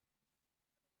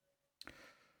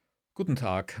Guten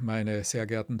Tag, meine sehr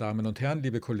geehrten Damen und Herren,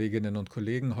 liebe Kolleginnen und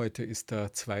Kollegen. Heute ist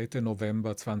der 2.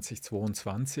 November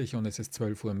 2022 und es ist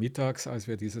 12 Uhr mittags, als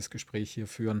wir dieses Gespräch hier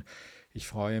führen. Ich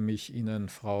freue mich, Ihnen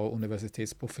Frau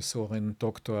Universitätsprofessorin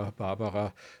Dr.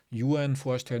 Barbara Yuen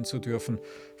vorstellen zu dürfen.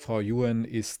 Frau Yuen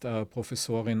ist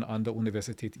Professorin an der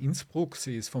Universität Innsbruck.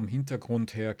 Sie ist vom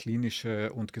Hintergrund her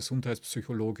klinische und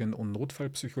Gesundheitspsychologin und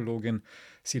Notfallpsychologin.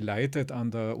 Sie leitet an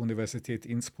der Universität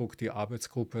Innsbruck die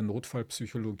Arbeitsgruppe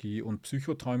Notfallpsychologie und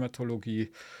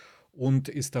Psychotraumatologie und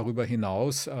ist darüber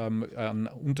hinaus an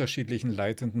unterschiedlichen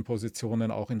leitenden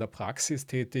Positionen auch in der Praxis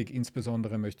tätig.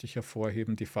 Insbesondere möchte ich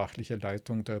hervorheben die fachliche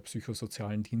Leitung der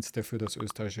psychosozialen Dienste für das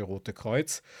Österreichische Rote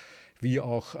Kreuz, wie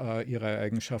auch ihre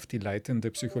Eigenschaft die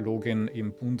leitende Psychologin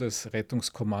im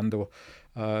Bundesrettungskommando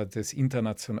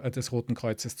des Roten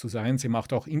Kreuzes zu sein. Sie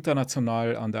macht auch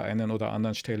international an der einen oder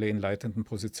anderen Stelle in leitenden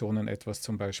Positionen etwas,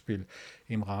 zum Beispiel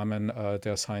im Rahmen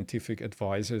der Scientific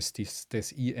Advisors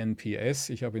des ENPS.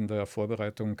 Ich habe in der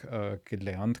Vorbereitung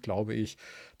gelernt, glaube ich,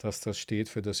 dass das steht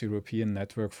für das European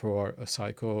Network for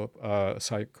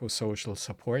Psychosocial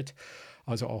Support.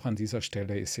 Also auch an dieser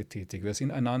Stelle ist sie tätig. Wir sind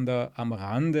einander am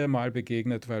Rande mal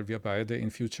begegnet, weil wir beide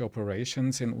in Future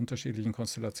Operations in unterschiedlichen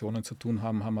Konstellationen zu tun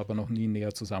haben, haben aber noch nie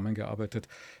näher zusammengearbeitet.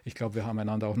 Ich glaube, wir haben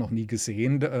einander auch noch nie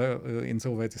gesehen.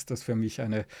 Insoweit ist das für mich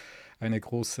eine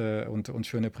große und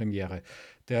schöne Premiere.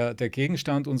 Der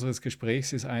Gegenstand unseres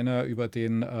Gesprächs ist einer, über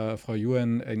den Frau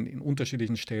Yuen in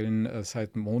unterschiedlichen Stellen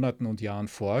seit Monaten und Jahren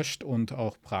forscht und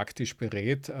auch praktisch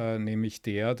berät, nämlich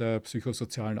der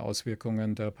psychosozialen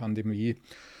Auswirkungen der Pandemie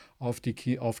auf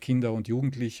Kinder und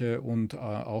Jugendliche und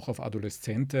auch auf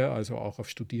Adoleszente, also auch auf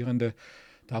Studierende.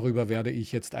 Darüber werde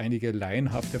ich jetzt einige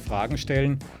laienhafte Fragen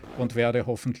stellen und werde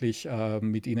hoffentlich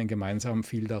mit Ihnen gemeinsam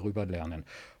viel darüber lernen.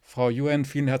 Frau Yuen,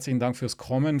 vielen herzlichen Dank fürs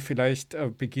Kommen. Vielleicht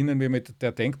beginnen wir mit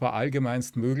der denkbar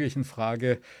allgemeinst möglichen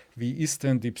Frage, wie ist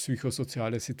denn die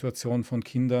psychosoziale Situation von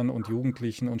Kindern und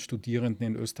Jugendlichen und Studierenden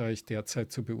in Österreich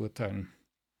derzeit zu beurteilen?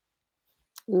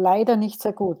 Leider nicht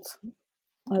sehr gut.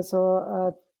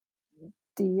 Also,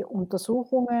 die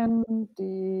Untersuchungen,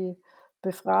 die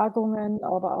Befragungen,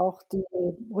 aber auch die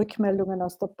Rückmeldungen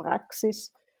aus der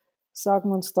Praxis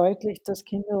sagen uns deutlich, dass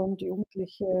Kinder und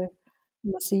Jugendliche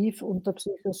massiv unter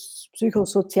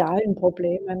psychosozialen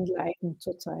Problemen leiden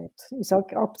zurzeit. Ich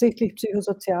sage absichtlich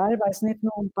psychosozial, weil es nicht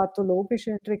nur um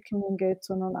pathologische Entwicklungen geht,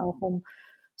 sondern auch um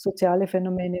soziale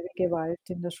Phänomene wie Gewalt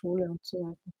in der Schule und so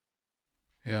weiter.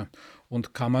 Ja,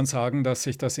 und kann man sagen, dass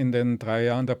sich das in den 3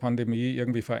 Jahren der Pandemie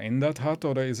irgendwie verändert hat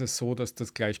oder ist es so, dass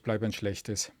das gleichbleibend schlecht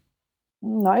ist?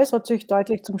 Nein, es hat sich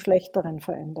deutlich zum Schlechteren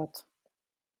verändert.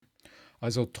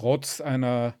 Also trotz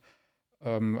einer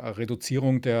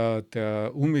Reduzierung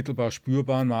der unmittelbar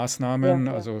spürbaren Ja, Maßnahmen,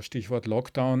 ja, also Stichwort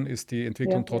Lockdown, ist die ja,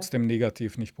 Entwicklung ja. trotzdem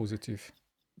negativ, nicht positiv.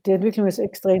 Die Entwicklung ist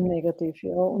extrem negativ,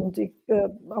 ja. Und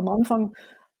am Anfang,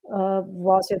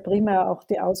 war's ja primär auch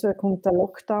die Auswirkung der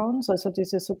Lockdowns, also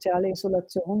diese soziale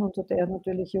Isolation, unter der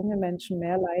natürlich junge Menschen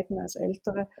mehr leiden als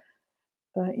ältere.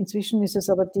 Inzwischen ist es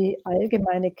aber die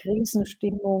allgemeine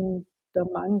Krisenstimmung, der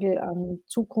Mangel an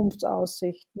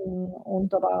Zukunftsaussichten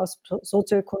und aber auch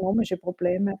sozioökonomische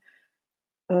Probleme,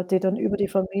 die dann über die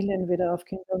Familien wieder auf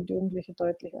Kinder und Jugendliche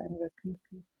deutlich einwirken.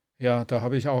 Ja, da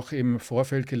habe ich auch im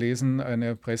Vorfeld gelesen,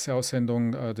 eine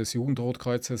Presseaussendung des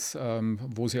Jugendrotkreuzes,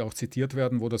 wo Sie auch zitiert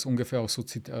werden, wo das ungefähr auch so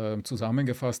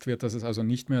zusammengefasst wird, dass es also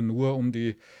nicht mehr nur um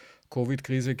die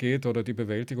Covid-Krise geht oder die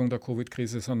Bewältigung der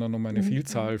Covid-Krise, sondern um eine Mhm, mhm.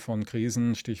 Vielzahl von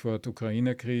Krisen, Stichwort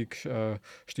Ukraine-Krieg,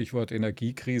 Stichwort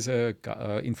Energiekrise,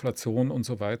 Inflation und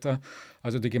so weiter.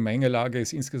 Also die Gemengelage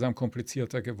ist insgesamt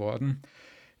komplizierter geworden.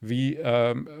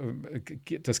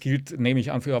 Das gilt, nehme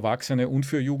ich an, für Erwachsene und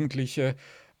für Jugendliche.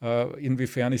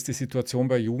 Inwiefern ist die Situation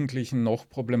bei Jugendlichen noch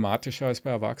problematischer als bei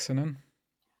Erwachsenen?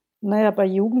 Na ja, bei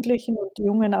Jugendlichen und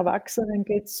jungen Erwachsenen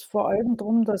geht's vor allem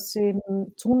drum, dass sie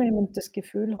 'n zunehmend das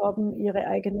Gefühl haben, ihre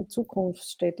eigene Zukunft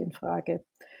steht in Frage.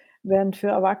 Während für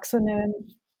Erwachsene,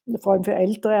 vor allem für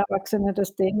ältere Erwachsene,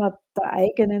 das Thema der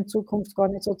eigenen Zukunft gar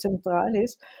nicht so zentral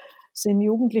ist, sind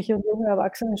Jugendliche und junge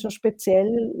Erwachsene schon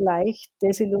speziell leicht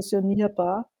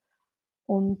desillusionierbar.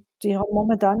 Und die haben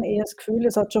momentan eher das Gefühl,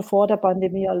 es hat schon vor der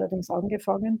Pandemie allerdings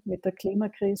angefangen mit der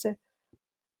Klimakrise,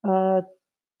 äh,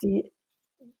 die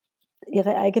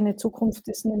ihre eigene Zukunft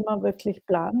ist nicht mehr wirklich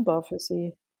planbar für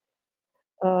sie.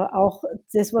 Auch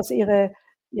das, was ihre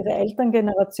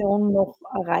Elterngeneration noch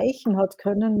erreichen hat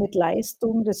können mit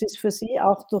Leistung, das ist für sie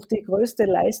auch durch die größte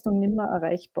Leistung nicht mehr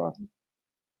erreichbar.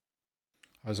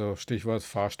 Also Stichwort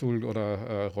Fahrstuhl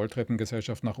oder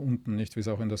Rolltreppengesellschaft nach unten, nicht, wie es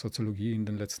auch in der Soziologie in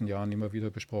den letzten Jahren immer wieder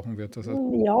besprochen wird. Also,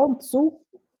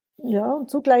 Ja, und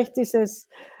zugleich dieses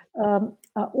ein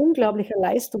unglaublicher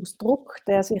Leistungsdruck,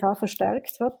 der sich auch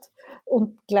verstärkt hat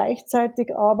und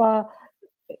gleichzeitig aber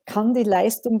kann die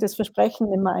Leistung das Versprechen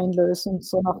nicht mehr einlösen,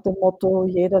 so nach dem Motto: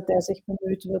 „Jeder, der sich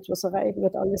bemüht,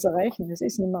 wird alles erreichen." Es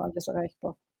ist nicht mehr alles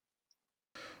erreichbar.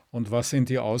 Und was sind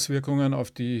die Auswirkungen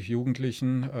auf die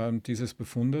Jugendlichen dieses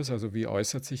Befundes? Also wie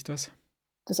äußert sich das?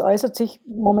 Das äußert sich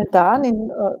momentan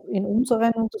in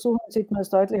unseren Untersuchungen sieht man es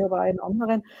deutlich, aber auch in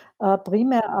anderen,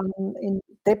 primär in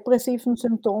depressiven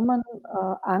Symptomen,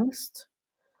 Angst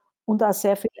und auch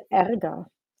sehr viel Ärger.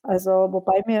 Also,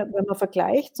 wobei mir wenn man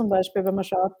vergleicht, zum Beispiel, wenn man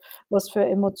schaut, was für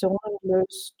Emotionen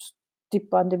löst die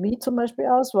Pandemie zum Beispiel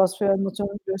aus, was für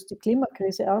Emotionen löst die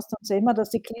Klimakrise aus, dann sehen wir, dass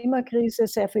die Klimakrise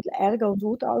sehr viel Ärger und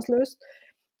Wut auslöst,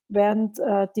 während,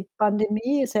 die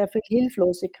Pandemie sehr viel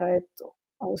Hilflosigkeit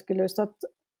ausgelöst hat.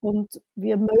 Und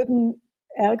wir mögen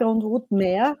Ärger und Wut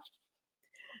mehr,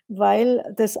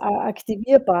 weil das eine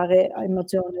aktivierbare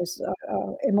Emotion ist,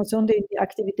 Emotion, die in die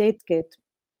Aktivität geht.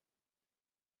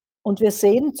 Und wir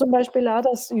sehen zum Beispiel auch,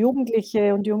 dass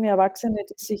Jugendliche und junge Erwachsene,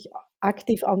 die sich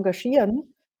aktiv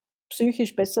engagieren,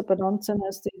 psychisch besser benannt sind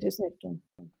als die, die es nicht tun.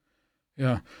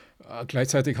 Ja,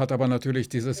 gleichzeitig hat aber natürlich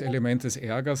dieses Element des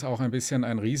Ärgers auch ein bisschen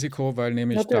ein Risiko, weil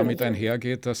nämlich damit Natürlich,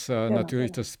 einhergeht, dass genau,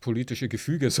 natürlich das politische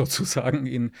Gefüge sozusagen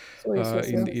so ist es,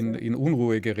 ja. in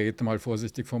Unruhe gerät, mal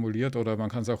vorsichtig formuliert. Oder man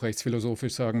kann es auch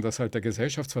rechtsphilosophisch sagen, dass halt der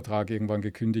Gesellschaftsvertrag irgendwann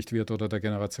gekündigt wird oder der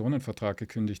Generationenvertrag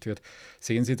gekündigt wird.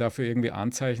 Sehen Sie dafür irgendwie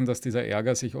Anzeichen, dass dieser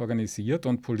Ärger sich organisiert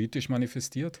und politisch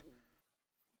manifestiert?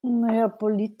 Na ja,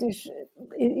 politisch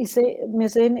ich sehe wir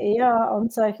sehen eher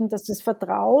Anzeichen, dass das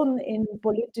Vertrauen in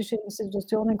politische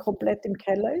Institutionen komplett im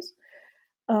Keller ist,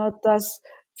 dass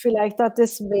vielleicht auch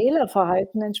das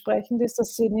Wählerverhalten entsprechend ist,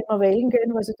 dass sie nicht mehr wählen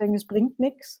gehen, weil sie denken, es bringt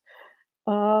nix.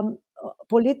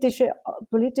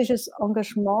 Politisches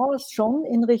Engagement schon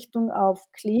in Richtung auf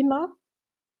Klima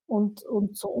und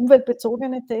so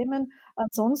umweltbezogene Themen.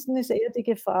 Ansonsten ist eher die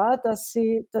Gefahr, dass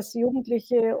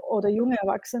Jugendliche oder junge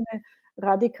Erwachsene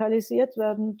radikalisiert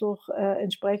werden durch,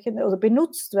 entsprechende oder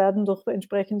benutzt werden durch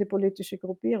entsprechende politische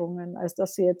Gruppierungen, als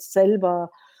dass sie jetzt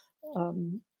selber,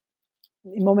 ähm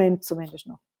im Moment zumindest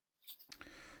noch.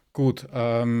 Gut,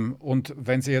 und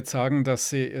wenn Sie jetzt sagen, dass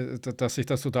sich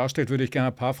das so darstellt, würde ich gerne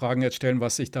ein paar Fragen jetzt stellen,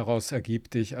 was sich daraus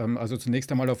ergibt. Also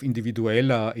zunächst einmal auf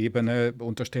individueller Ebene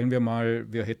unterstellen wir mal,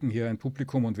 wir hätten hier ein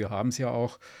Publikum und wir haben es ja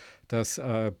auch, das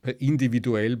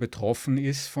individuell betroffen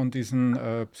ist von diesen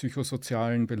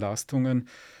psychosozialen Belastungen.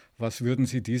 Was würden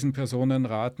Sie diesen Personen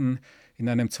raten? In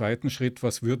einem zweiten Schritt,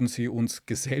 was würden Sie uns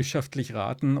gesellschaftlich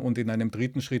raten? Und in einem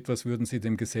dritten Schritt, was würden Sie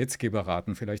dem Gesetzgeber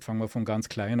raten? Vielleicht fangen wir von ganz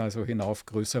klein, also hinauf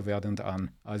größer werdend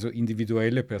an. Also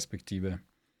individuelle Perspektive.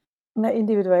 Na,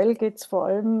 individuell geht's vor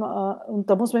allem und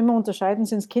da muss man immer unterscheiden,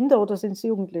 sind's Kinder oder sind's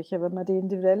Jugendliche? Wenn wir die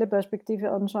individuelle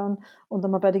Perspektive anschauen und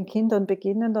einmal bei den Kindern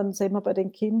beginnen, dann sehen wir bei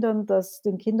den Kindern, dass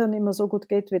den Kindern immer so gut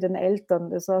geht wie den Eltern.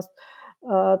 Das heißt,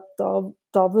 da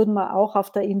würden wir auch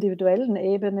auf der individuellen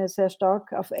Ebene sehr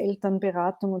stark auf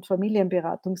Elternberatung und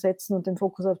Familienberatung setzen und den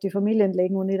Fokus auf die Familien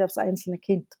legen und nicht aufs einzelne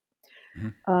Kind.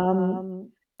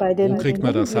 Mhm. Bei Wo den kriegt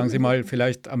man das? Sagen Sie Jugendlichen mal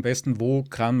vielleicht am besten, wo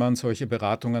kann man solche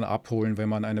Beratungen abholen, wenn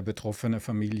man eine betroffene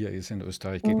Familie ist in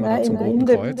Österreich? Geht man na, da zum Roten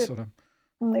Kreuz oder?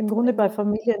 Im Grunde bei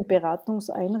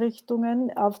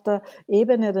Familienberatungseinrichtungen. Auf der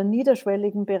Ebene der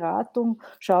niederschwelligen Beratung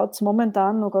schaut es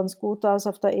momentan noch ganz gut aus.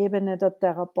 Auf der Ebene der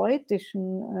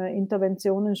therapeutischen,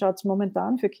 Interventionen schaut es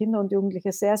momentan für Kinder und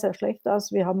Jugendliche sehr, sehr schlecht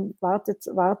aus. Wir haben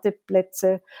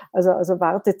Warteplätze, also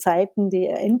Wartezeiten, die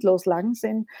endlos lang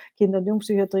sind. Kinder- und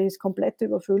Jugendpsychiatrie ist komplett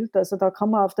überfüllt. Also, da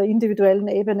kann man auf der individuellen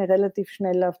Ebene relativ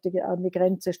schnell an die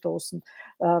Grenze stoßen,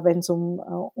 wenn es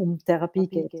um Therapie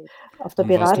geht. Auf der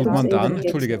Und was tut man dann? Beratungsebene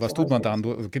geht's Entschuldige, nicht was so tut man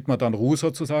häufig. dann? Gibt man dann Ruhe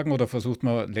sozusagen oder versucht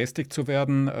man lästig zu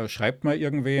werden? Schreibt man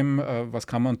irgendwem? Was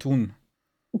kann man tun?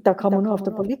 Da kann man nur auf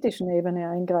der politischen Ebene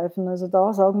eingreifen. Also,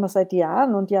 da sagen wir seit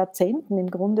Jahren und Jahrzehnten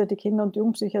im Grunde die Kinder- und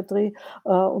Jugendpsychiatrie,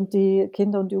 und die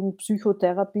Kinder- und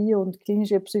Jugendpsychotherapie und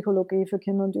klinische Psychologie für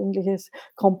Kinder und Jugendliche ist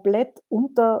komplett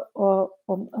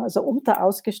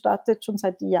unterausgestattet schon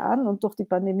seit Jahren und durch die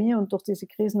Pandemie und durch diese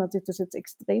Krisen hat sich das jetzt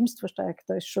extremst verstärkt.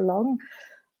 Da ist schon lang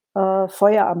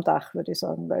Feuer am Dach, würde ich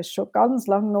sagen. Da ist schon ganz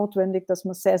lang notwendig, dass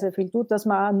man sehr, sehr viel tut, dass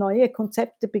man auch neue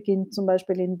Konzepte beginnt. Zum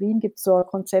Beispiel in Wien gibt es so ein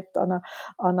Konzept einer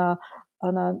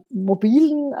einer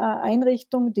mobilen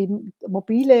Einrichtung, die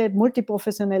mobile,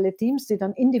 multiprofessionelle Teams, die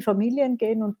dann in die Familien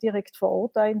gehen und direkt vor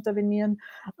Ort da intervenieren.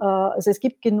 Also es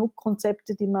gibt genug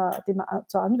Konzepte, die man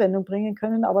zur Anwendung bringen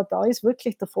können, aber da ist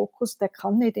wirklich der Fokus, der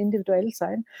kann nicht individuell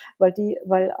sein,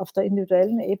 weil auf der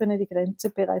individuellen Ebene die Grenze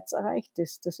bereits erreicht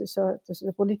ist. Das ist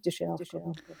eine politische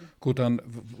Aufgabe. Gut, dann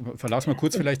verlassen wir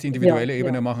kurz vielleicht die Ja, individuelle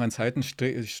Ebene, ja. machen einen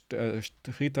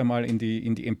Seitenschritt einmal in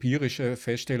die empirische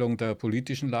Feststellung der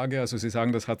politischen Lage. Also Sie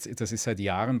sagen, das ist seit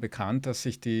Jahren bekannt, dass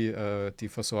sich die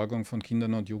Versorgung von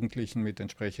Kindern und Jugendlichen mit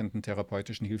entsprechenden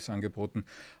therapeutischen Hilfsangeboten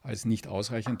als nicht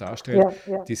ausreichend darstellt.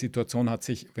 Ja. Die Situation hat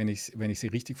sich, wenn ich Sie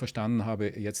richtig verstanden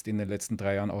habe, jetzt in den letzten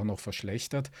 3 Jahren auch noch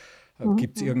verschlechtert.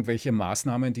 Gibt es irgendwelche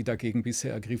Maßnahmen, die dagegen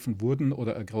bisher ergriffen wurden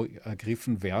oder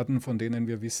ergriffen werden, von denen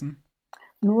wir wissen?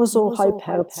 Nur so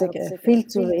halbherzige, viel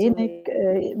zu wenig.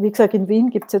 Wie gesagt, in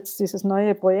Wien gibt es jetzt dieses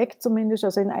neue Projekt zumindest,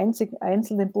 also in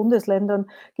einzelnen Bundesländern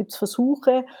gibt es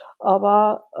Versuche,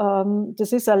 aber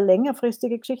das ist eine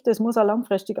längerfristige Geschichte, es muss auch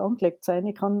langfristig angelegt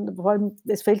sein. Vor allem,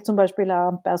 es fehlt zum Beispiel auch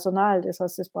am Personal, das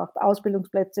heißt, es braucht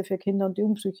Ausbildungsplätze für Kinder- und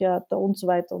Jugendpsychiater und so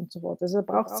weiter und so fort. Also es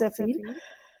braucht sehr viel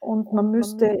und man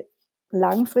müsste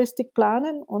langfristig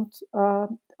planen und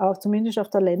auch zumindest auf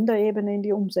der Länderebene in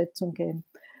die Umsetzung gehen.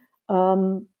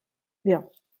 Ja,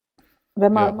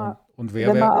 wenn Ja, man, und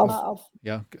wenn man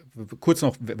ja, kurz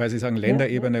noch, weil Sie sagen ja,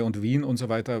 Länderebene und Wien und so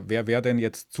weiter, wer wäre denn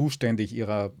jetzt zuständig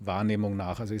Ihrer Wahrnehmung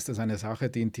nach? Also ist das eine Sache,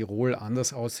 die in Tirol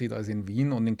anders aussieht als in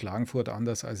Wien und in Klagenfurt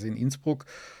anders als in Innsbruck?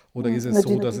 Oder ist es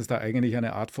so, dass es da eigentlich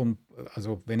eine Art von,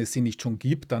 also wenn es sie nicht schon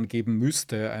gibt, dann geben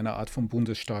müsste, eine Art von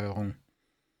Bundessteuerung?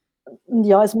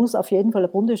 ja, es muss auf jeden Fall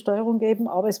eine Bundessteuerung geben,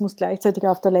 aber es muss gleichzeitig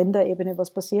auf der Länderebene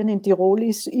was passieren. In Tirol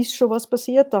ist schon was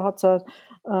passiert. Da hat es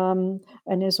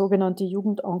eine sogenannte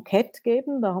Jugendenquete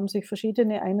gegeben. Da haben sich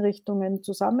verschiedene Einrichtungen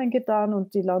zusammengetan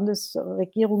und die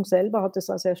Landesregierung selber hat es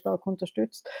auch sehr stark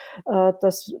unterstützt,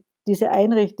 dass diese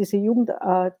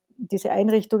Einrichtungen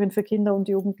für Kinder und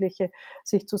Jugendliche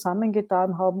sich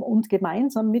zusammengetan haben und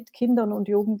gemeinsam mit Kindern und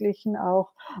Jugendlichen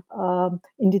auch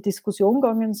in die Diskussion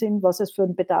gegangen sind, was es für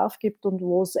einen Bedarf gibt und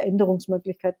wo es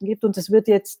Änderungsmöglichkeiten gibt. Und das wird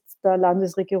jetzt der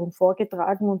Landesregierung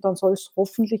vorgetragen und dann soll es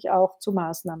hoffentlich auch zu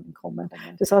Maßnahmen kommen.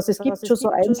 Das heißt, es gibt schon so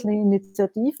einzelne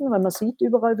Initiativen, weil man sieht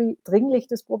überall, wie dringlich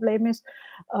das Problem ist.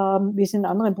 Wie es in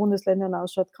anderen Bundesländern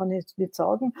ausschaut, kann ich nicht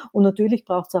sagen. Und natürlich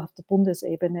braucht es auch auf der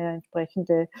Bundesebene eine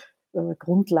entsprechende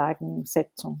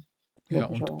Grundlagensetzung. Ja,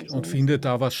 und findet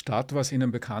da was statt, was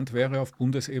Ihnen bekannt wäre auf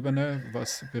Bundesebene,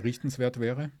 was berichtenswert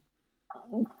wäre?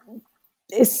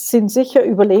 Es sind sicher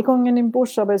Überlegungen im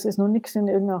Busch, aber es ist noch nichts in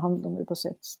irgendeiner Handlung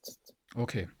übersetzt.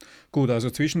 Okay, gut, also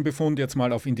Zwischenbefund jetzt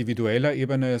mal auf individueller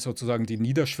Ebene, sozusagen die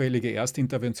niederschwellige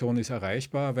Erstintervention ist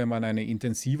erreichbar. Wenn man eine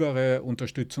intensivere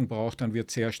Unterstützung braucht, dann wird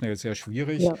es sehr schnell sehr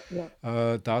schwierig.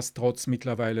 Ja. Das trotz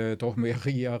mittlerweile doch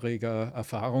mehrjähriger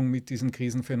Erfahrung mit diesen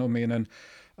Krisenphänomenen.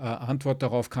 Antwort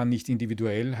darauf kann nicht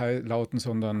individuell lauten,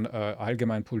 sondern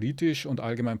allgemein politisch. Und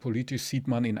allgemein politisch sieht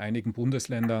man in einigen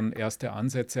Bundesländern erste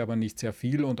Ansätze, aber nicht sehr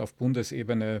viel und auf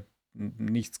Bundesebene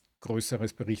nichts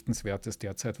Größeres, Berichtenswertes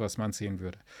derzeit, was man sehen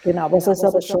würde. Genau, was es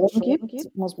aber schon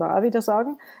gibt, muss man auch wieder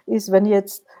sagen, ist, wenn ich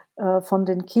jetzt von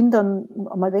den Kindern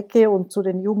einmal weggehe und zu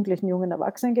den Jugendlichen, jungen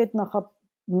Erwachsenen geht, nachher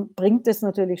bringt es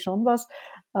natürlich schon was.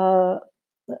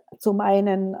 Zum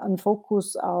einen einen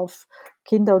Fokus auf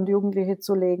Kinder und Jugendliche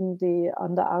zu legen, die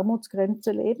an der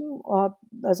Armutsgrenze leben,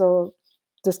 also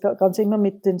das Ganze immer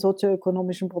mit den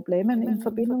sozioökonomischen Problemen in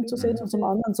Verbindung zu setzen. Zum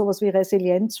anderen so was wie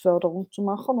Resilienzförderung zu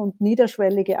machen und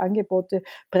niederschwellige Angebote,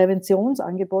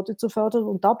 Präventionsangebote zu fördern.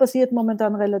 Und da passiert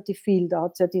momentan relativ viel. Da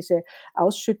hat es ja diese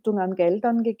Ausschüttung an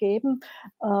Geldern gegeben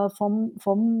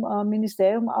vom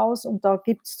Ministerium aus. Und da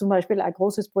gibt es zum Beispiel ein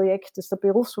großes Projekt, das der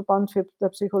Berufsverband der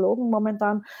Psychologen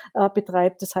momentan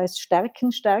betreibt. Das heißt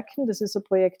Stärken, Stärken. Das ist ein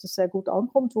Projekt, das sehr gut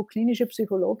ankommt, wo klinische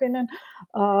Psychologinnen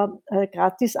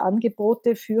gratis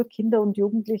Angebote für Kinder und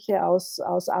Jugendliche aus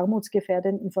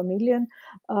armutsgefährdenden Familien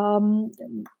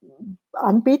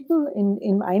anbieten,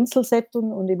 im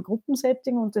Einzelsetting und im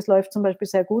Gruppensetting. Und das läuft zum Beispiel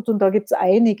sehr gut. Und da gibt es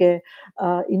einige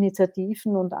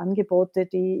Initiativen und Angebote,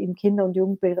 die im Kinder- und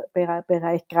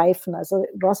Jugendbereich greifen. Also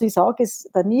was ich sage, ist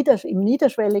im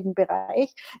niederschwelligen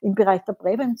Bereich, im Bereich der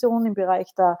Prävention, im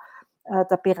Bereich der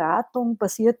Beratung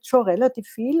passiert schon relativ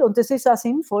viel und das ist auch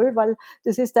sinnvoll, weil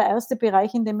das ist der erste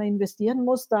Bereich, in den man investieren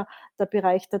muss. Der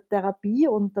Bereich der Therapie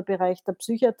und der Bereich der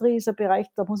Psychiatrie ist ein Bereich,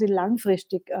 da muss ich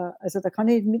langfristig, also da kann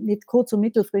ich nicht kurz- und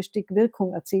mittelfristig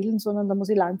Wirkung erzielen, sondern da muss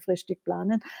ich langfristig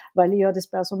planen, weil ich ja das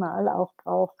Personal auch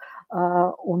brauche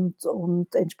und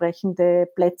entsprechende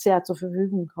Plätze auch zur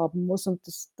Verfügung haben muss und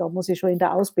da muss ich schon in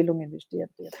der Ausbildung investieren.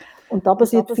 Und da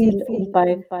passiert viel und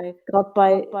gerade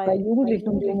bei Jugendlichen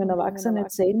und jungen Erwachsenen Erwachsenen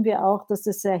sehen wir auch, dass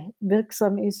es sehr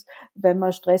wirksam ist, wenn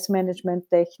man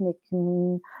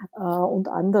Stressmanagementtechniken, und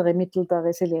andere Mittel der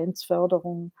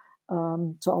Resilienzförderung,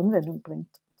 zur Anwendung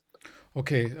bringt.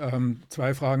 Okay,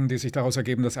 zwei Fragen, die sich daraus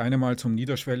ergeben. Das eine mal zum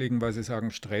Niederschwelligen, weil Sie sagen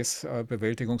Stress,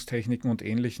 Bewältigungstechniken und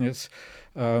Ähnliches.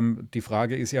 Die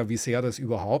Frage ist ja, wie sehr das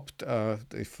überhaupt,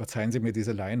 verzeihen Sie mir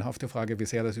diese laienhafte Frage, wie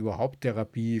sehr das überhaupt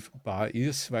therapiebar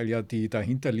ist, weil ja die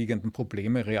dahinterliegenden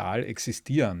Probleme real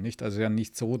existieren. Nicht? Also ja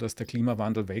nicht so, dass der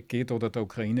Klimawandel weggeht oder der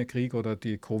Ukraine-Krieg oder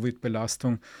die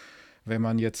Covid-Belastung, wenn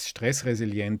man jetzt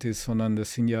stressresilient ist, sondern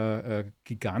das sind ja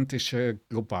gigantische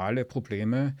globale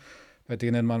Probleme, bei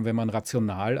denen man, wenn man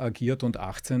rational agiert und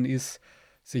 18 ist,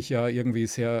 sich ja irgendwie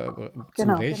sehr zu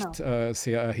Genau. Recht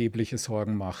sehr erhebliche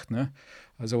Sorgen macht. Ne?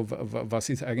 Also was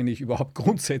ist eigentlich überhaupt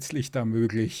grundsätzlich da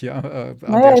möglich, ja, an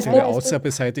Naja, der es Stelle, geht außer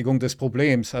Beseitigung des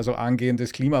Problems, also Angehen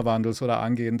des Klimawandels oder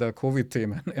Angehen der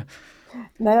Covid-Themen? Ja.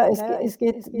 Naja, es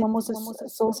geht man muss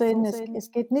es so sehen,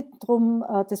 es geht nicht drum,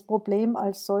 das Problem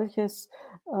als solches,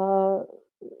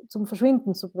 zum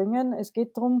Verschwinden zu bringen. Es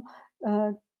geht drum,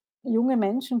 äh, junge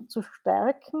Menschen zu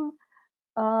stärken,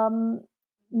 ähm,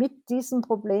 mit diesen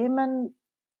Problemen,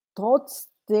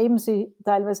 trotzdem sie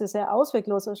teilweise sehr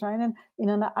ausweglos erscheinen,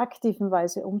 in einer aktiven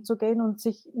Weise umzugehen und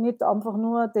sich nicht einfach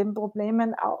nur den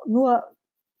Problemen nur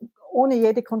ohne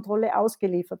jede Kontrolle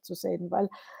ausgeliefert zu sehen, weil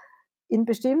in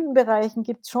bestimmten Bereichen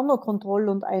gibt es schon noch Kontroll-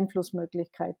 und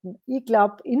Einflussmöglichkeiten. Ich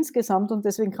glaube insgesamt, und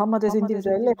deswegen kann man das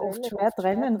Individuelle oft schwer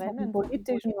trennen vom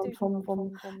Politischen und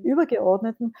vom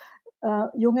Übergeordneten,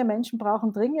 junge Menschen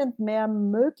brauchen dringend mehr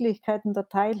Möglichkeiten der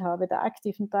Teilhabe, der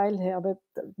aktiven Teilhabe,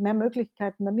 mehr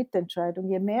Möglichkeiten der Mitentscheidung.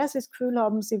 Je mehr sie das Gefühl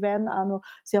haben, sie haben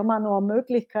auch noch eine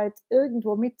Möglichkeit,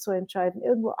 irgendwo mitzuentscheiden,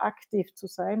 irgendwo aktiv zu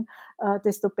sein,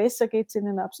 desto besser geht es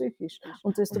ihnen auch psychisch.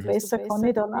 Und desto Mhm. besser kann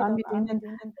ich dann auch mit ihnen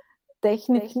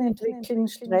Techniken entwickeln,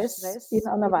 Stress in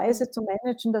einer Weise zu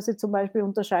managen, dass ich zum Beispiel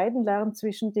unterscheiden lerne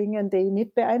zwischen Dingen, die ich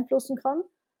nicht beeinflussen kann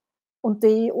und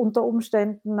die ich unter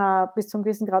Umständen auch bis zum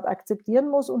gewissen Grad akzeptieren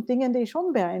muss und Dingen, die ich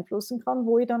schon beeinflussen kann,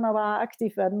 wo ich dann aber auch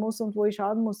aktiv werden muss und wo ich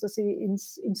schauen muss, dass ich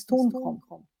ins Tun komme.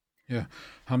 Ja.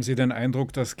 Haben Sie den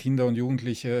Eindruck, dass Kinder und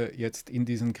Jugendliche jetzt in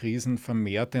diesen Krisen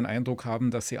vermehrt den Eindruck haben,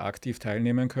 dass sie aktiv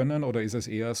teilnehmen können? Oder ist es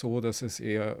eher so, dass es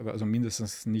eher, also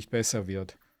mindestens nicht besser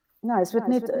wird? Nein, es wird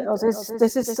nicht also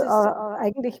das ist,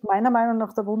 eigentlich meiner Meinung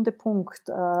nach der wunde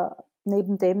Punkt.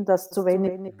 Neben dem, dass zu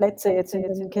wenig Plätze jetzt in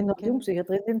den Kinder- und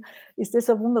Jugendpsychiatrien sind, ist das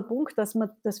ein Wunderpunkt, dass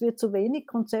wir zu wenig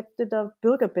Konzepte der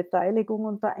Bürgerbeteiligung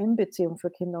und der Einbeziehung für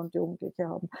Kinder und Jugendliche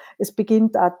haben. Es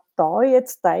beginnt auch da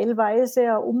jetzt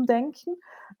teilweise ein Umdenken,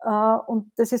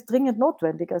 und das ist dringend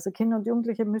notwendig. Also, Kinder und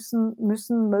Jugendliche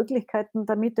müssen Möglichkeiten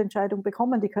der Mitentscheidung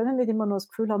bekommen. Die können nicht immer nur das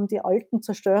Gefühl haben, die Alten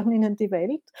zerstören ihnen die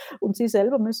Welt, und sie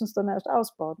selber müssen es dann erst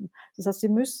ausbaden. Das heißt, sie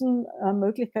müssen,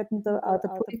 Möglichkeiten der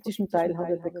politischen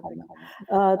Teilhabe bekommen.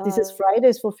 Dieses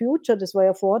Fridays for Future, das war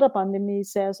ja vor der Pandemie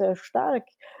sehr, sehr stark,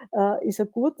 ist ein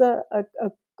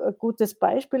gutes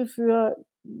Beispiel für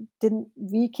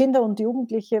wie Kinder und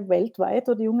Jugendliche weltweit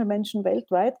oder junge Menschen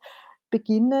weltweit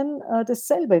beginnen, das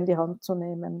selber in die Hand zu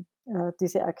nehmen,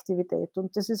 diese Aktivität.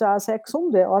 Und das ist auch eine sehr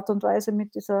gesunde Art und Weise,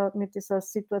 mit dieser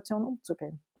Situation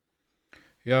umzugehen.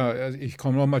 Ja, also ich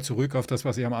komme nochmal zurück auf das,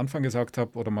 was ich am Anfang gesagt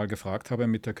habe oder mal gefragt habe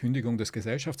mit der Kündigung des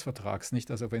Gesellschaftsvertrags.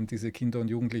 Nicht, also wenn diese Kinder und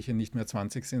Jugendliche nicht mehr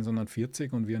 20 sind, sondern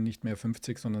 40 und wir nicht mehr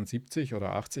 50, sondern 70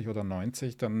 oder 80 oder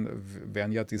 90, dann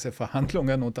werden ja diese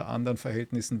Verhandlungen unter anderen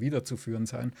Verhältnissen wiederzuführen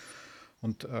sein.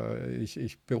 Und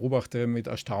ich beobachte mit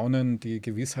Erstaunen die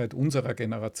Gewissheit unserer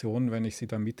Generation, wenn ich sie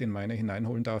da mit in meine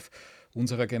hineinholen darf,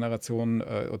 unserer Generation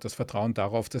und das Vertrauen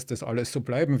darauf, dass das alles so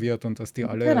bleiben wird und dass die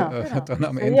alle Genau, dann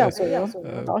am sehe ich auch Ende so,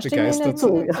 ja. Da stimme ich Ihnen begeistert,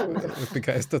 zu, ja.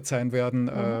 begeistert sein werden,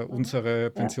 unsere Ja,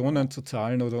 Pensionen zu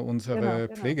zahlen oder unsere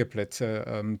genau.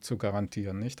 Pflegeplätze zu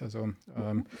garantieren. Nicht?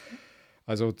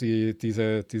 Also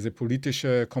diese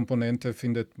politische Komponente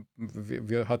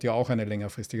hat ja auch eine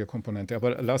längerfristige Komponente.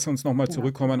 Aber lass uns nochmal Genau.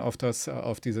 zurückkommen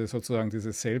auf diese sozusagen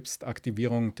diese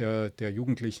Selbstaktivierung der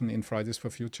Jugendlichen in Fridays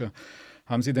for Future.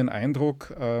 Haben Sie den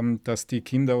Eindruck, dass die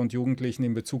Kinder und Jugendlichen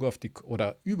in Bezug auf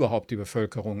oder überhaupt die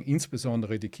Bevölkerung,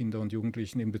 insbesondere die Kinder und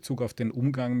Jugendlichen in Bezug auf den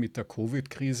Umgang mit der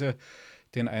Covid-Krise,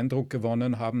 den Eindruck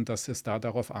gewonnen haben, dass es da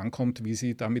darauf ankommt, wie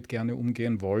sie damit gerne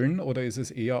umgehen wollen? Oder ist es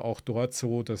eher auch dort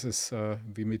so, dass es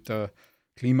wie mit der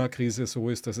Klimakrise so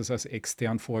ist, dass es als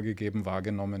extern vorgegeben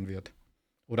wahrgenommen wird?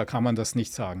 Oder kann man das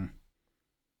nicht sagen?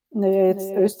 Na ja, jetzt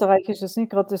Österreich ist jetzt nicht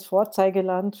gerade das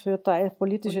Vorzeigeland für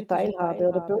politische Teilhabe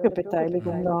oder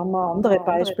Bürgerbeteiligung. Da haben wir andere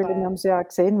Beispiele. Wir haben es ja auch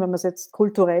gesehen, wenn man es jetzt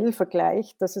kulturell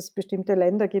vergleicht, dass es bestimmte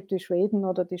Länder gibt wie Schweden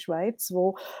oder die Schweiz,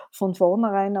 wo von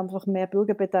vornherein einfach mehr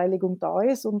Bürgerbeteiligung da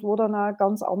ist und wo dann auch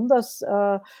ganz anders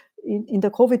in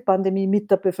der Covid-Pandemie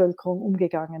mit der Bevölkerung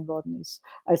umgegangen worden ist,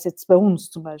 als jetzt bei uns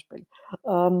zum Beispiel.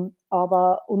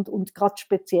 Aber und grad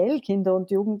speziell Kinder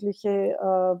und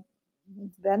Jugendliche,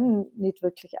 werden nicht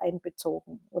wirklich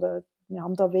einbezogen oder wir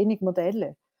haben da wenig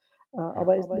Modelle. Ja.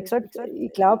 Aber wie gesagt,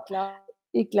 ich glaube,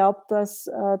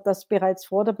 dass bereits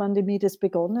vor der Pandemie das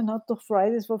begonnen hat durch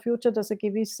Fridays for Future, dass eine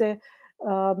gewisse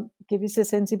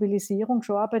Sensibilisierung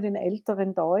schon auch bei den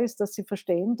Älteren da ist, dass sie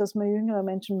verstehen, dass man jüngere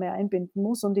Menschen mehr einbinden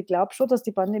muss. Und ich glaube schon, dass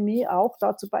die Pandemie auch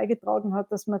dazu beigetragen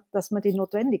hat, dass man die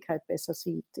Notwendigkeit besser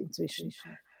sieht inzwischen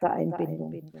der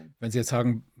Einbindung. Wenn Sie jetzt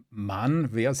sagen, Mann,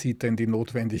 wer sieht denn die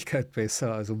Notwendigkeit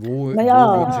besser? Also wo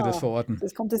Naja, würden Sie das verorten?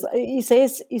 ich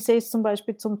sehe es zum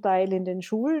Beispiel zum Teil in den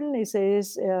Schulen, ich sehe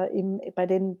es, bei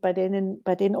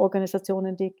den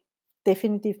Organisationen, die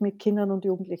definitiv mit Kindern und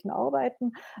Jugendlichen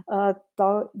arbeiten.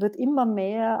 Da wird immer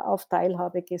mehr auf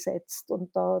Teilhabe gesetzt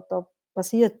und da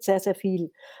passiert sehr, sehr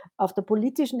viel. Auf der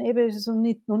politischen Ebene ist es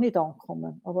noch nicht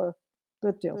angekommen, aber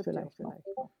wird ja vielleicht noch.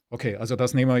 Okay, also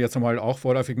das nehmen wir jetzt einmal auch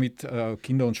vorläufig mit,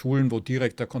 Kinder und Schulen, wo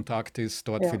direkt der Kontakt ist,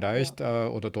 dort Ja, vielleicht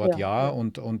oder dort ja, ja.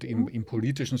 und im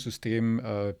politischen System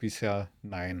bisher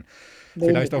nein.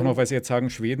 Vielleicht Wenig. auch noch, weil Sie jetzt sagen,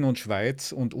 Schweden und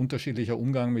Schweiz und unterschiedlicher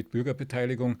Umgang mit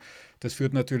Bürgerbeteiligung. Das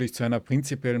führt natürlich zu einer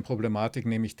prinzipiellen Problematik,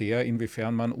 nämlich der,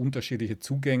 inwiefern man unterschiedliche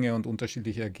Zugänge und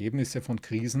unterschiedliche Ergebnisse von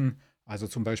Krisen, also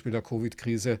zum Beispiel der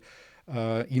Covid-Krise,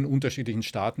 in unterschiedlichen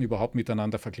Staaten überhaupt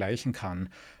miteinander vergleichen kann.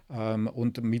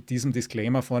 Und mit diesem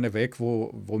Disclaimer vorneweg,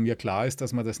 wo mir klar ist,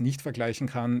 dass man das nicht vergleichen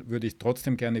kann, würde ich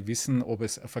trotzdem gerne wissen, ob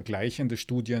es vergleichende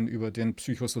Studien über den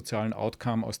psychosozialen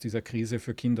Outcome aus dieser Krise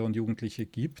für Kinder und Jugendliche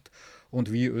gibt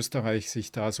und wie Österreich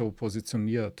sich da so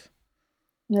positioniert.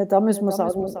 Ja, da müssen wir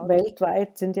sagen,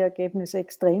 weltweit sind die Ergebnisse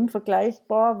extrem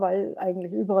vergleichbar, weil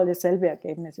eigentlich überall dasselbe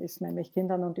Ergebnis ist, nämlich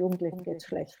Kindern und Jugendlichen geht's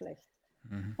schlecht.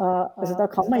 Mhm. Also da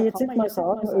kann man jetzt nicht mal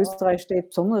sagen, Österreich steht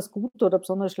besonders gut oder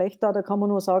besonders schlecht da. Da kann man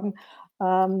nur sagen,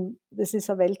 das ist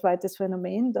ein weltweites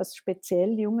Phänomen, dass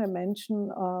speziell junge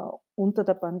Menschen unter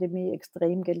der Pandemie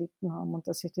extrem gelitten haben und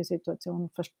dass sich die Situation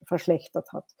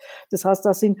verschlechtert hat. Das heißt,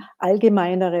 das sind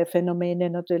allgemeinere Phänomene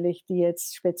natürlich, die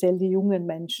jetzt speziell die jungen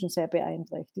Menschen sehr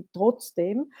beeinträchtigen.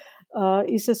 Trotzdem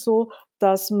ist es so,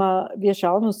 dass wir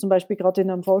schauen uns zum Beispiel gerade in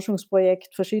einem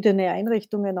Forschungsprojekt verschiedene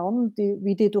Einrichtungen an,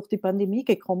 wie die durch die Pandemie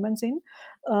gekommen sind.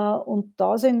 Und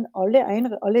da sind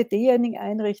alle diejenigen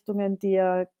Einrichtungen, die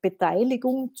ja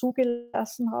Beteiligung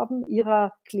zugelassen haben,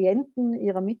 ihrer Klienten,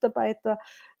 ihrer Mitarbeiter,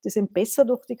 die sind besser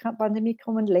durch die Pandemie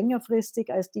gekommen,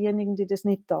 längerfristig, als diejenigen, die das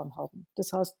nicht getan haben.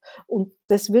 Das heißt, und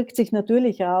das wirkt sich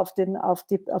natürlich auch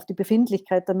auf die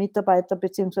Befindlichkeit der Mitarbeiter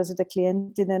beziehungsweise der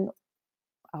Klientinnen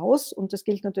aus und das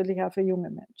gilt natürlich auch für junge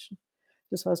Menschen.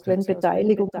 Das heißt, wenn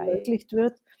Beteiligung ermöglicht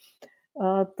wird,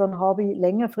 dann habe ich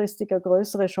längerfristig eine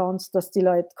größere Chance, dass die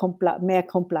Leute mehr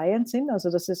compliant sind,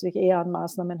 also dass sie sich eher an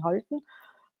Maßnahmen halten.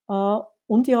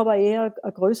 Und ich habe auch eher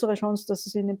eine größere Chance, dass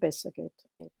es ihnen besser geht.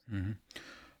 Mhm.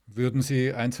 Würden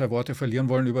Sie ein, zwei Worte verlieren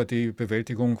wollen über die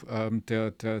Bewältigung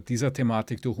dieser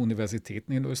Thematik durch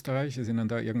Universitäten in Österreich? Ist Ihnen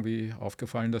da irgendwie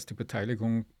aufgefallen, dass die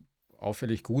Beteiligung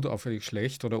auffällig gut, auffällig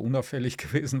schlecht oder unauffällig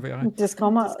gewesen wäre? Und das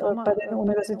kann man bei den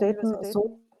Universitäten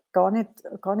so gar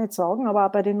nicht sagen, aber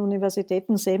auch bei den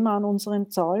Universitäten sehen wir an unseren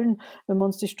Zahlen, wenn wir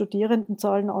uns die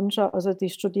Studierendenzahlen anschauen, also die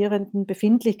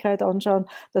Studierendenbefindlichkeit anschauen,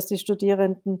 dass die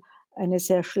Studierenden eine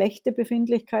sehr schlechte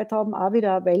Befindlichkeit haben. Auch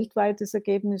wieder ein weltweites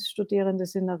Ergebnis. Studierende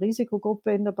sind eine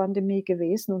Risikogruppe in der Pandemie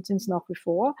gewesen und sind es nach wie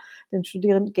vor. Den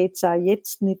Studierenden geht es auch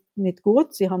jetzt nicht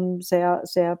gut. Sie haben sehr,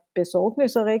 sehr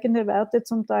besorgniserregende Werte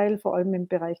zum Teil, vor allem im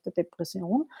Bereich der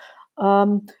Depression.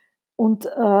 Und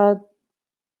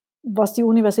was die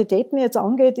Universitäten jetzt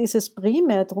angeht, ist es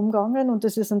primär darum gegangen, und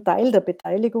das ist ein Teil der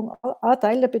Beteiligung, ein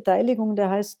Teil der Beteiligung, der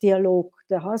heißt Dialog.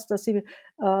 Der heißt, dass ich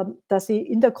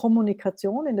in der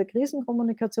Kommunikation, in der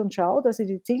Krisenkommunikation schaue, dass ich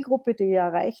die Zielgruppe, die ich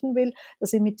erreichen will,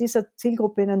 dass ich mit dieser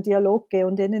Zielgruppe in einen Dialog gehe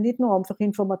und denen nicht nur einfach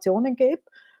Informationen gebe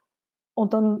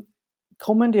und dann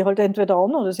kommen die halt entweder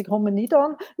an oder sie kommen nicht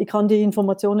an. Ich kann die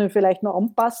Informationen vielleicht noch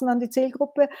anpassen an die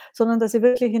Zielgruppe, sondern dass ich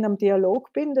wirklich in einem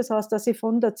Dialog bin. Das heißt, dass ich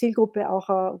von der Zielgruppe auch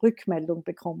eine Rückmeldung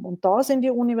bekomme. Und da sind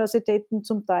die Universitäten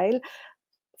zum Teil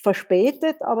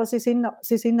verspätet, aber sie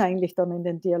sind eigentlich dann in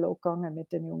den Dialog gegangen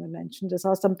mit den jungen Menschen. Das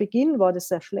heißt, am Beginn war das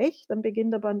sehr schlecht, am Beginn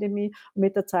der Pandemie. Und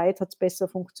mit der Zeit hat es besser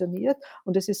funktioniert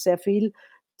und es ist sehr viel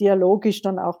dialogisch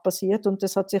dann auch passiert und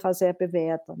das hat sich auch sehr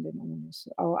bewährt an den Unis.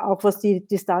 Auch was die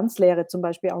Distanzlehre zum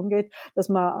Beispiel angeht, dass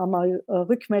man einmal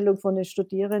Rückmeldung von den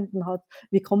Studierenden hat,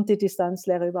 wie kommt die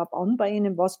Distanzlehre überhaupt an bei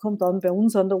Ihnen, was kommt an. Bei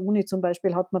uns an der Uni zum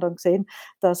Beispiel hat man dann gesehen,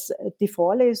 dass die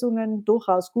Vorlesungen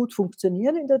durchaus gut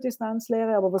funktionieren in der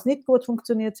Distanzlehre, aber was nicht gut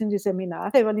funktioniert, sind die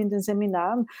Seminare, weil in den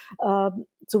Seminaren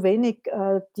zu wenig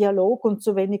Dialog und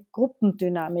zu wenig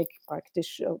Gruppendynamik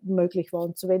praktisch möglich war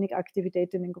und zu wenig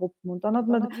Aktivität in den Gruppen. Und dann hat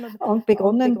man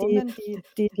begonnen,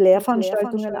 die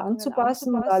Lehrveranstaltungen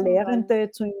anzupassen und auch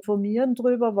Lehrende zu informieren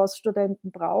darüber, was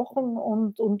Studenten brauchen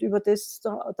und über das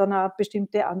dann auch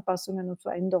bestimmte Anpassungen und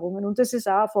Veränderungen. Und das ist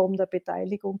auch eine Form der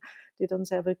Beteiligung, die dann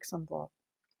sehr wirksam war.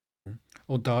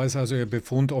 Und da ist also Ihr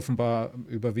Befund offenbar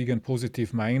überwiegend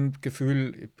positiv. Mein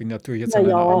Gefühl, ich bin natürlich jetzt an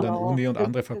einer anderen Uni und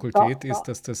andere Fakultät, ist,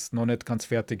 dass das noch nicht ganz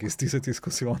fertig ist, diese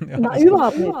Diskussion. Ja, Nein, also,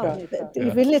 überhaupt nicht.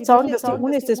 Ich will nicht sagen, dass die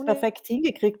Unis das perfekt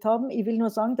hingekriegt haben. Ich will nur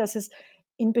sagen, dass es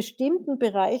in bestimmten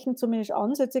Bereichen zumindest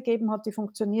Ansätze gegeben hat, die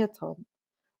funktioniert haben.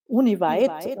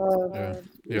 Uniweit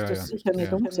ist das sicher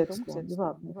nicht umgesetzt worden,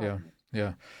 überhaupt nicht.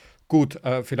 Ja. Gut,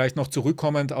 vielleicht noch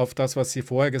zurückkommend auf das, was Sie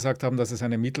vorher gesagt haben, dass es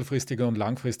eine mittelfristige und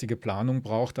langfristige Planung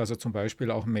braucht, also zum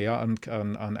Beispiel auch mehr an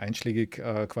einschlägig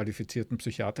qualifizierten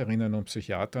Psychiaterinnen und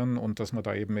Psychiatern und dass man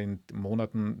da eben in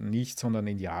Monaten nicht, sondern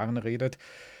in Jahren redet.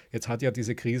 Jetzt hat ja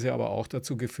diese Krise aber auch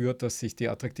dazu geführt, dass sich die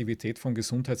Attraktivität von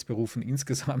Gesundheitsberufen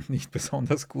insgesamt nicht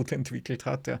besonders gut entwickelt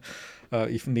hat. Ja.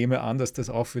 Ich nehme an, dass das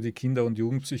auch für die Kinder- und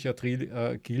Jugendpsychiatrie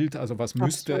gilt. Also was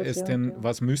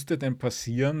müsste denn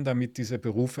passieren, damit diese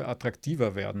Berufe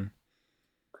attraktiver werden?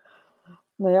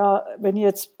 Naja, wenn ich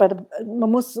jetzt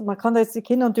man kann jetzt die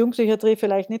Kinder- und Jugendpsychiatrie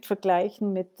vielleicht nicht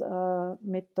vergleichen mit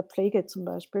der Pflege zum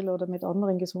Beispiel oder mit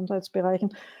anderen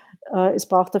Gesundheitsbereichen. Es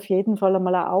braucht auf jeden Fall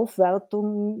einmal eine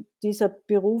Aufwertung dieser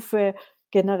Berufe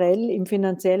generell in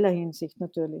finanzieller Hinsicht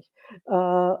natürlich.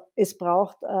 Es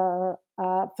braucht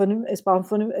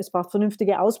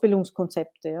vernünftige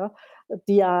Ausbildungskonzepte, ja,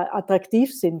 die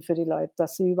attraktiv sind für die Leute,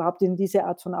 dass sie überhaupt in diese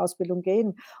Art von Ausbildung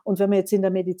gehen. Und wenn wir jetzt in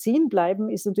der Medizin bleiben,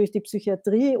 ist natürlich die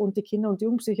Psychiatrie und die Kinder- und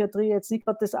Jugendpsychiatrie jetzt nicht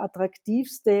gerade das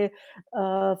attraktivste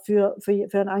für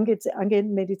einen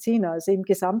angehenden Mediziner. Also im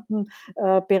gesamten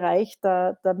Bereich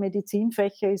der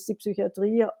Medizinfächer ist die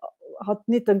Psychiatrie hat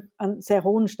nicht einen sehr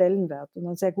hohen Stellenwert und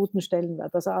einen sehr guten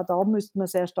Stellenwert. Also auch da müsste man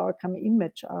sehr stark am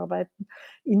Image arbeiten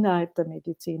innerhalb der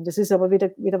Medizin. Das ist aber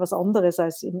wieder was anderes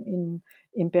als im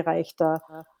Bereich der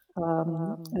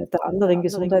anderen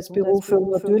Gesundheitsberufe.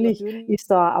 Und natürlich ist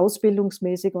da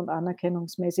ausbildungsmäßig und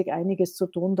anerkennungsmäßig einiges zu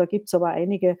tun. Da gibt es aber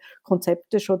einige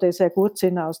Konzepte schon, die sehr gut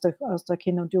sind aus der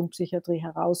Kinder- und Jugendpsychiatrie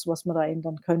heraus, was man da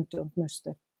ändern könnte und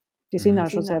müsste. Die sind auch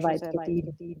schon sehr weit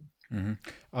gediehen.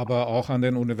 Aber auch an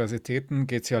den Universitäten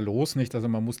geht es ja los, nicht? Also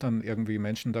man muss dann irgendwie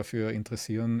Menschen dafür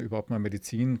interessieren, überhaupt mal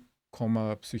Medizin,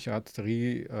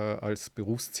 Psychiatrie als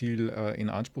Berufsziel in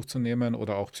Anspruch zu nehmen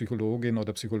oder auch Psychologin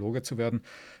oder Psychologe zu werden.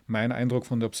 Mein Eindruck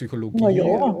von der Psychologie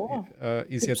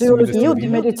ist jetzt zumindest Psychologie und die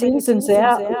Medizin sind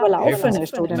sehr überlaufene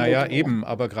Studien. Naja, eben,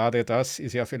 aber gerade das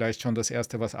ist ja vielleicht schon das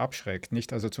Erste, was abschreckt,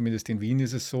 nicht? Also zumindest in Wien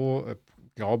ist es so,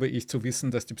 glaube ich zu wissen,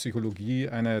 dass die Psychologie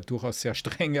eine durchaus sehr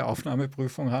strenge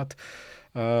Aufnahmeprüfung hat.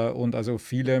 Und also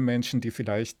viele Menschen, die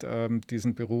vielleicht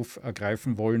diesen Beruf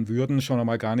ergreifen wollen würden, schon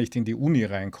einmal gar nicht in die Uni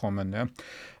reinkommen.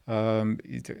 Ja?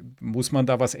 Muss man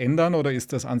da was ändern oder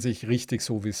ist das an sich richtig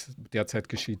so, wie es derzeit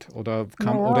geschieht? Oder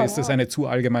ist das eine zu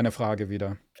allgemeine Frage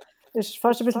wieder? Das ist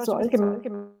fast ein bisschen zu allgemein.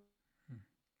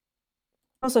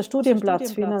 Es muss eine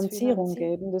Studienplatzfinanzierung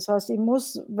geben. Das heißt, ich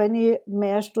muss, wenn ich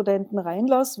mehr Studenten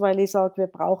reinlasse, weil ich sage, wir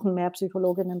brauchen mehr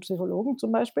Psychologinnen und Psychologen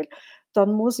zum Beispiel,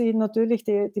 dann muss ich natürlich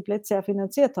die Plätze auch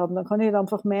finanziert haben. Dann kann ich nicht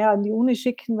einfach mehr an die Uni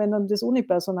schicken, wenn dann das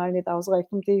Unipersonal nicht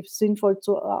ausreicht, um die sinnvoll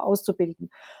auszubilden.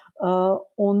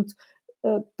 Und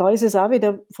da ist es auch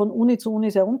wieder von Uni zu Uni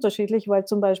sehr unterschiedlich, weil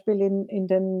zum Beispiel in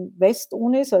den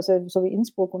Westunis, also so wie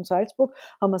Innsbruck und Salzburg,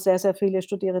 haben wir sehr, sehr viele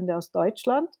Studierende aus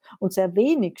Deutschland und sehr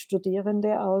wenig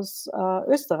Studierende aus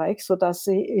Österreich, sodass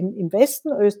sie im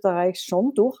Westen Österreichs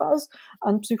schon durchaus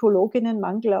an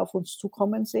Psychologinnenmangel auf uns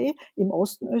zukommen sehe. Im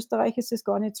Osten Österreich ist es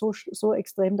gar nicht so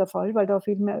extrem der Fall, weil da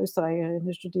viel mehr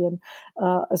Österreicherinnen studieren.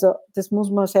 Also das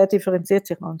muss man sehr differenziert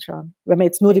sich anschauen, wenn man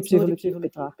jetzt nur die Psychologie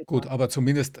betrachtet. Gut, aber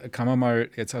zumindest kann man mal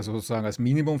jetzt also sozusagen als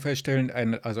Minimum feststellen,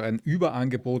 ein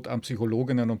Überangebot an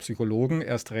Psychologinnen und Psychologen,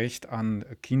 erst recht an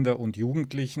Kinder- und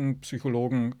Jugendlichen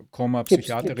Psychologen,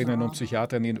 Psychiaterinnen und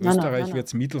Psychiatern in Österreich wird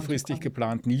es mittelfristig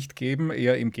geplant nicht geben,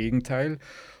 eher im Gegenteil.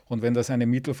 Und wenn das eine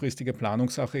mittelfristige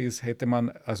Planungssache ist, hätte man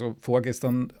also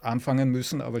vorgestern anfangen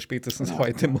müssen, aber spätestens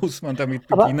heute muss man damit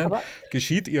beginnen. Aber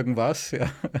Geschieht irgendwas? Ja.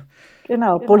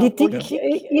 genau, Politik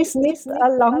ist nicht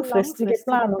eine langfristige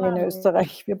Planung in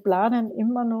Österreich. Wir planen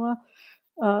immer nur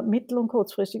mittel- und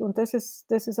kurzfristig und das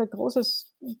ist ein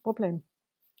großes Problem.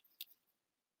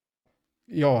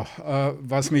 Ja,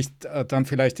 was mich dann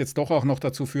vielleicht jetzt doch auch noch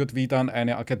dazu führt, wie dann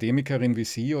eine Akademikerin wie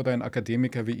Sie oder ein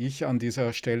Akademiker wie ich an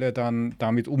dieser Stelle dann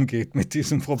damit umgeht mit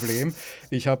diesem Problem.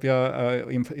 Ich habe ja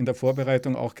in der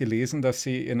Vorbereitung auch gelesen, dass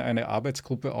Sie in eine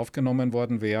Arbeitsgruppe aufgenommen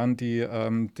worden wären,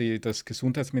 die das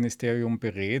Gesundheitsministerium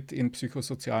berät in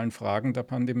psychosozialen Fragen der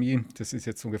Pandemie. Das ist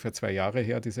jetzt ungefähr 2 Jahre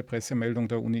her, diese Pressemeldung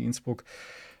der Uni Innsbruck.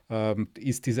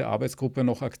 Ist diese Arbeitsgruppe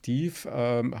noch aktiv?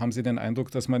 Haben Sie den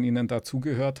Eindruck, dass man Ihnen da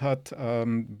zugehört hat?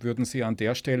 Würden Sie an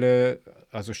der Stelle,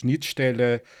 also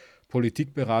Schnittstelle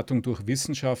Politikberatung durch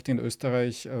Wissenschaft in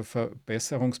Österreich,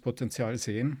 Verbesserungspotenzial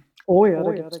sehen? Oh ja,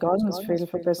 da gibt es ganz viel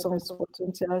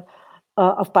Verbesserungspotenzial.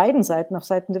 Auf beiden Seiten, auf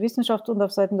Seiten der Wissenschaft und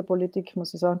auf Seiten der Politik,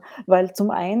 muss ich sagen. Weil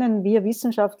zum einen wir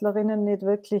Wissenschaftlerinnen nicht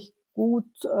wirklich gut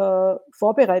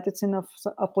vorbereitet sind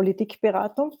auf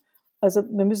Politikberatung. Also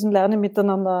wir müssen lernen,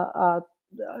 miteinander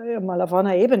mal auf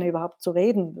einer Ebene überhaupt zu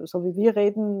reden. So wie wir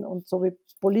reden und so wie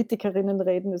Politikerinnen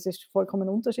reden, das ist vollkommen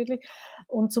unterschiedlich.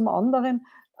 Und zum anderen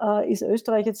ist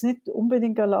Österreich jetzt nicht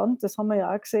unbedingt ein Land, das haben wir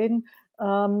ja auch gesehen,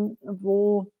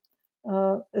 wo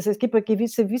also es gibt eine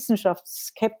gewisse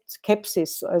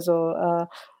Wissenschaftsskepsis. Also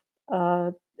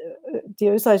die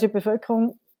österreichische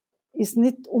Bevölkerung ist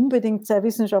nicht unbedingt sehr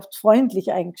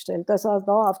wissenschaftsfreundlich eingestellt. Also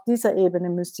da auf dieser Ebene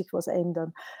müsste sich was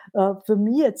ändern. Für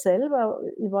mich jetzt selber,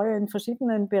 ich war ja in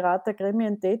verschiedenen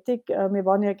Beratergremien tätig, wir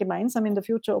waren ja gemeinsam in der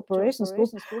Future Operations Group,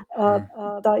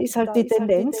 da ist halt die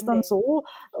Tendenz dann so,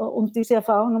 und diese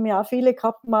Erfahrung haben ja auch viele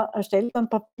gehabt, man erstellt dann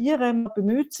Papiere, man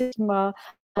bemüht sich, man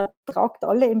tragt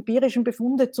alle empirischen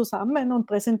Befunde zusammen und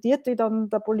präsentiert die dann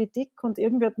der Politik und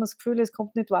irgendwie hat man das Gefühl, es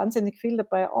kommt nicht wahnsinnig viel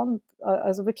dabei an,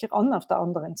 also wirklich an auf der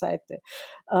anderen Seite.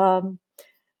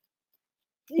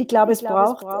 Ich glaube, es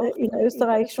braucht in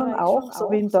Österreich schon auch,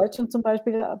 so wie in Deutschland zum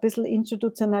Beispiel, ein bisschen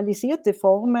institutionalisierte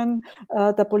Formen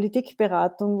der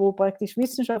Politikberatung, wo praktisch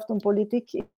Wissenschaft und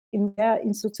Politik in sehr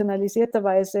institutionalisierter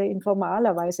Weise, in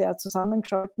formaler Weise auch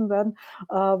zusammengeschalten werden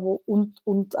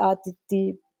und auch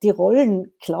die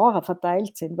Rollen klarer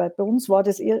verteilt sind, weil bei uns war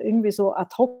das irgendwie so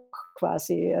ad hoc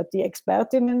quasi. Die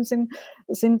Expertinnen sind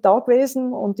da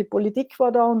gewesen und die Politik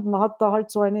war da und man hat da halt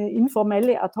so eine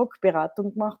informelle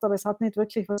Ad-hoc-Beratung gemacht, aber es hat nicht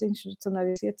wirklich was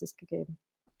Institutionalisiertes gegeben.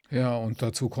 Ja, und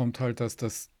dazu kommt halt, dass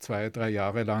das 2, 3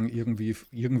 Jahre lang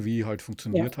irgendwie halt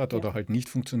funktioniert hat oder halt nicht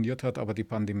funktioniert hat, aber die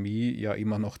Pandemie ja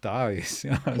immer noch da ist.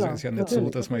 Ja, also Klar, ist ja nicht so,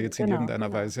 natürlich. dass man jetzt in Genau.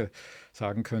 irgendeiner Weise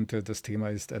sagen könnte, das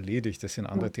Thema ist erledigt. Es sind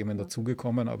andere Themen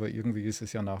dazugekommen, aber irgendwie ist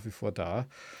es ja nach wie vor da.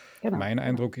 Genau. Mein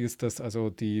Eindruck ist, dass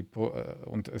also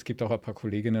und es gibt auch ein paar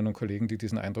Kolleginnen und Kollegen, die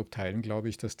diesen Eindruck teilen, glaube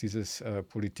ich, dass dieses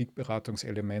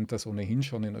Politikberatungselement, das ohnehin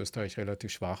schon in Österreich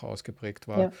relativ schwach ausgeprägt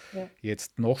war,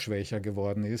 jetzt noch schwächer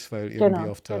geworden ist, weil irgendwie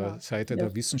auf der Seite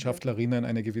der Wissenschaftlerinnen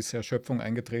eine gewisse Erschöpfung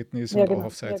eingetreten ist und auch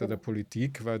auf Seite der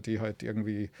Politik, weil die halt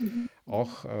irgendwie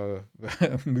auch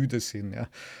müde sind. Ja.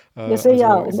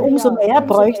 Und umso mehr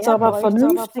bräuchte es aber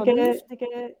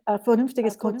ein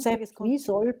vernünftiges Konzept, wie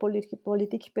soll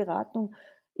Politikberatung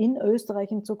in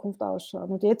Österreich in Zukunft ausschauen.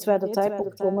 Und jetzt wäre der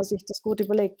Zeitpunkt, wo man sich das gut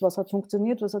überlegt, was hat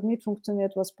funktioniert, was hat nicht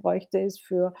funktioniert, was bräuchte es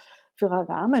für eine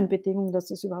Rahmenbedingung,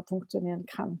 dass es überhaupt funktionieren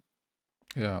kann.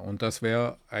 Ja, und das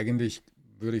wäre eigentlich,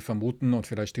 würde ich vermuten, und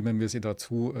vielleicht stimmen wir Sie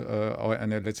dazu, auch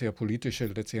eine letztlich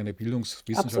eine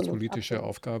bildungswissenschaftspolitische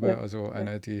Aufgabe, Ja. also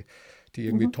eine, die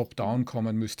irgendwie top-down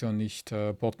kommen müsste und nicht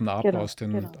bottom-up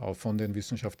von den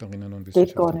Wissenschaftlerinnen und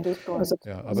Geht gar Wissenschaftlern. nicht. Also,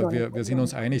 Ja, aber wir sind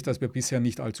uns einig, dass wir bisher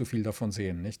nicht allzu viel davon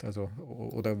sehen, nicht? Also,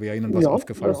 oder wäre Ihnen was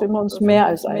aufgefallen? Da sind wir uns mehr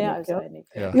als einig.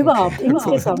 Ja, Überhaupt, okay.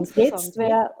 insgesamt, jetzt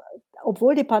wäre,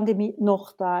 obwohl die Pandemie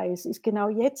noch da ist genau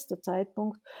jetzt der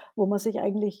Zeitpunkt, wo man sich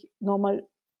eigentlich nochmal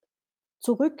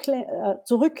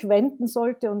zurückwenden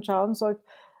sollte und schauen sollte,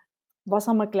 was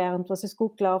haben wir gelernt, was ist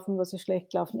gut gelaufen, was ist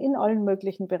schlecht gelaufen, in allen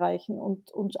möglichen Bereichen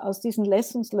und aus diesen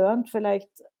Lessons learned vielleicht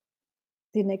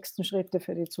die nächsten Schritte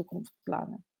für die Zukunft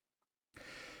planen.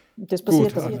 Und das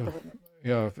Gut, passiert aber also, nicht.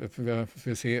 ja,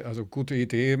 wir sehen, also gute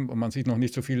Idee, man sieht noch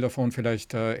nicht so viel davon,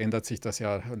 vielleicht ändert sich das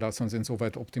ja, lass uns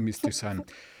insoweit optimistisch sein.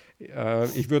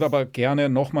 Ich würde aber gerne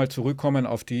nochmal zurückkommen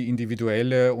auf die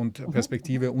individuelle und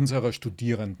Perspektive unserer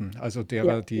Studierenden, also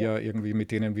derer, die ja irgendwie,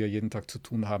 mit denen wir jeden Tag zu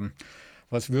tun haben.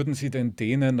 Was würden Sie denn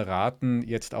denen raten,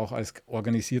 jetzt auch als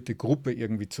organisierte Gruppe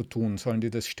irgendwie zu tun? Sollen die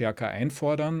das stärker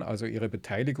einfordern, also ihre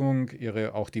Beteiligung,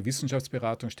 auch die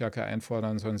Wissenschaftsberatung stärker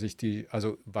einfordern?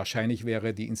 Also wahrscheinlich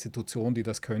wäre die Institution, die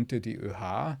das könnte, die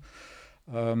ÖH.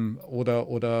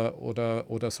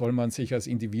 Oder soll man sich als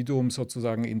Individuum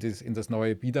sozusagen in das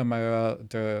neue Biedermeier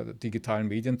der digitalen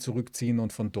Medien zurückziehen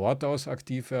und von dort aus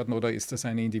aktiv werden? Oder ist das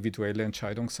eine individuelle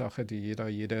Entscheidungssache, die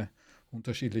jede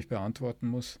unterschiedlich beantworten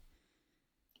muss?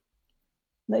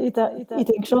 Na, ich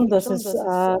denke schon, dass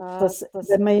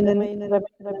wenn man ihnen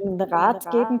 'n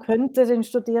Rat geben könnte, den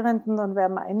Studierenden, dann wäre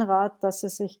mein Rat, dass sie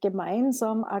sich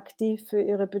gemeinsam aktiv für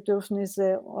ihre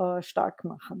Bedürfnisse, stark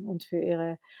machen und für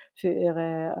ihre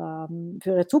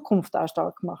Zukunft auch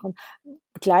stark machen.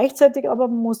 Gleichzeitig aber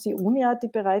muss die Uni auch die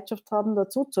Bereitschaft haben,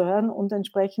 dazuzuhören und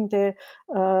entsprechende,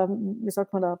 wie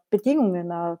sagt man da,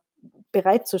 Bedingungen auch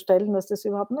bereitzustellen, dass das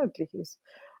überhaupt möglich ist.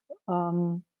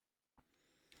 Ähm,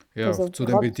 Ja, also zu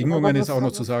den grad Bedingungen ist auch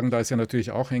noch zu was sagen, da ist ja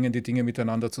natürlich auch, hängen die Dinge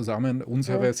miteinander zusammen. ja,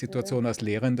 Unsere Situation als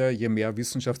Lehrende, je mehr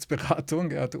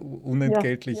Wissenschaftsberatung, ja, ja.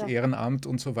 unentgeltlich Ehrenamt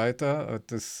und so weiter,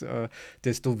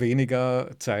 desto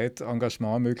weniger Zeit,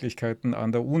 Engagementmöglichkeiten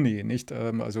an der Uni, nicht?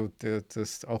 Also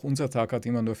auch unser Tag hat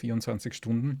immer nur 24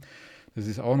 Stunden. Das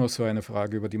ist auch noch so eine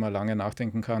Frage, über die man lange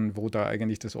nachdenken kann, wo da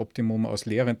eigentlich das Optimum aus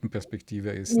Lehrendenperspektive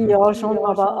ist, ne? Ja, schon,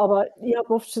 aber ich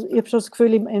habe schon das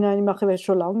Gefühl, ich mache das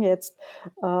schon lange jetzt,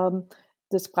 ähm,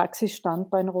 das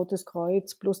Praxisstandbein Rotes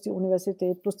Kreuz plus die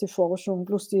Universität, plus die Forschung,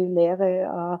 plus die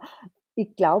Lehre,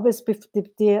 ich glaube, es bef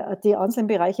die einzelnen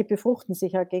Bereiche befruchten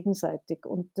sich ja gegenseitig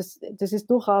und das ist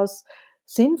durchaus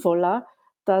sinnvoller,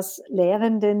 dass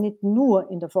Lehrende nicht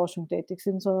nur in der Forschung tätig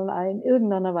sind, sondern auch in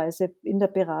irgendeiner Weise in der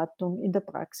Beratung, in der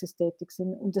Praxis tätig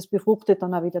sind und das befruchtet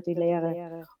dann auch wieder die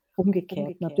Lehre.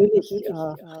 Umgekehrt. Natürlich,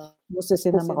 muss es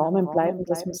in einem Rahmen bleiben,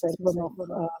 dass man selber noch,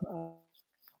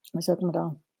 wie sagt man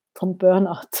da, vom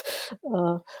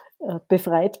Burnout,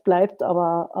 befreit bleibt,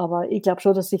 aber ich glaube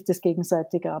schon, dass sich das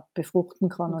gegenseitig auch befruchten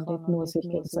kann und nicht nur sich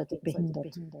gegenseitig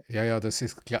behindert. Ja, ja,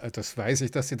 das weiß ich,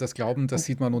 dass Sie das glauben. Das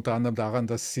sieht man unter anderem daran,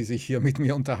 dass Sie sich hier mit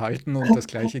mir unterhalten und das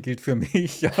Gleiche gilt für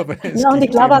mich. Aber es Ja, und ich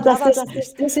gibt glaube eben, auch,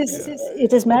 dass das ist ja,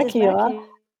 das merke ich ja.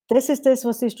 Das ist das,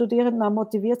 was die Studierenden auch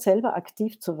motiviert, selber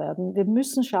aktiv zu werden. Wir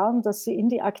müssen schauen, dass sie in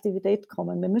die Aktivität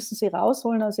kommen. Wir müssen sie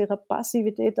rausholen aus ihrer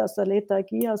Passivität, aus der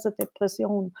Lethargie, aus der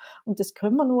Depression. Und das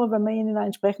können wir nur, wenn wir ihnen ein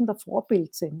entsprechender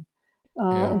Vorbild sind.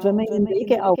 ja. Und wenn wir ihnen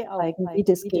Wege aufzeigen, wie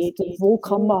das geht und wo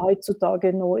kann man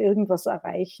heutzutage noch irgendwas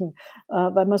erreichen,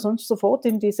 weil man sonst sofort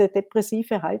in diese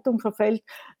depressive Haltung verfällt.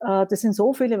 Das sind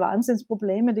so viele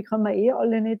Wahnsinnsprobleme, die kann man eh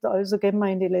alle nicht, also gehen wir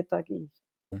in die Lethargie.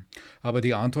 Aber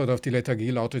die Antwort auf die Lethargie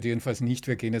lautet jedenfalls nicht,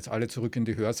 wir gehen jetzt alle zurück in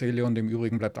die Hörsäle und im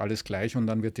Übrigen bleibt alles gleich und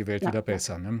dann wird die Welt Na, wieder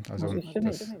besser. Ne? na Also sicher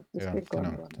nicht. Das ja, geht gar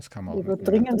genau, nicht. das kann man auch Ich nicht würde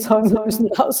mehr. dringend sagen, wir müssen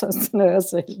raus aus den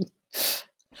Hörsälen.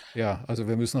 Ja, also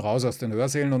wir müssen raus aus den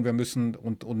Hörsälen und wir müssen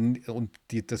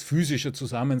das physische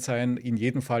Zusammensein in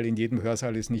jedem Fall, in jedem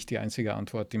Hörsaal ist nicht die einzige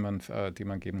Antwort, die man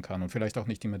geben kann und vielleicht auch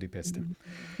nicht immer die beste.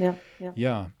 Ja.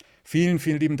 Ja, vielen,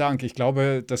 vielen lieben Dank. Ich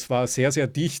glaube, das war sehr, sehr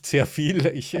dicht, sehr viel.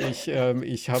 Ich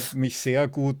habe mich sehr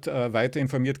gut weiter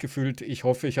informiert gefühlt. Ich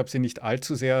hoffe, ich habe Sie nicht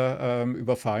allzu sehr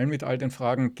überfallen mit all den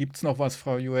Fragen. Gibt es noch was,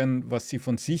 Frau Yuen, was Sie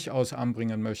von sich aus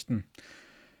anbringen möchten?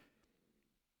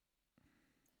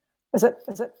 Also,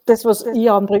 das, was ich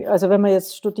anbringe, also wenn wir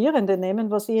jetzt Studierende nehmen,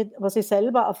 was ich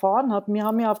selber erfahren habe, wir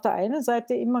haben ja auf der einen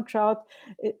Seite immer geschaut,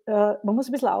 man muss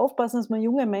ein bisschen aufpassen, dass man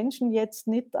junge Menschen jetzt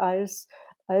nicht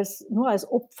nur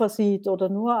als Opfer sieht oder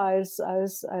nur als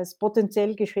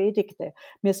potenziell Geschädigte.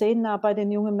 Wir sehen auch bei den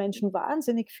jungen Menschen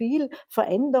wahnsinnig viel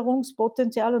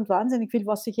Veränderungspotenzial und wahnsinnig viel,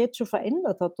 was sich jetzt schon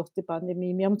verändert hat durch die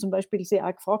Pandemie. Wir haben zum Beispiel sie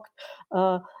auch gefragt,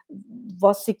 äh,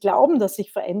 was sie glauben, dass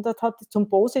sich verändert hat zum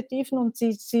Positiven und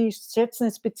sie schätzen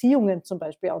jetzt Beziehungen zum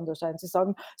Beispiel anders ein. Sie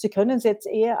sagen, sie können es jetzt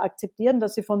eher akzeptieren,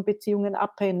 dass sie von Beziehungen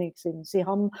abhängig sind. Sie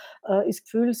haben das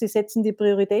Gefühl, sie setzen die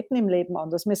Prioritäten im Leben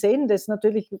anders. Wir sehen das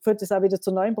natürlich, führt das auch wieder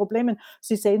zu neuen Problemen.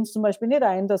 Sie sehen es zum Beispiel nicht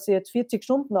ein, dass sie jetzt 40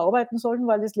 Stunden arbeiten sollen,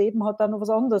 weil das Leben hat dann noch was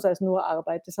anderes als nur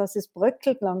Arbeit. Das heißt, es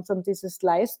bröckelt langsam dieses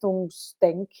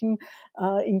Leistungsdenken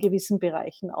in gewissen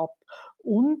Bereichen ab.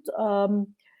 Und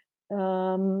ähm,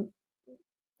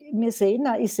 ich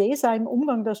sehe es auch im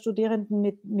Umgang der Studierenden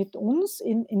mit uns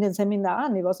in den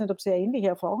Seminaren. Ich weiß nicht, ob Sie eine ähnliche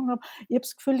Erfahrung haben. Ich habe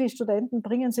das Gefühl, die Studenten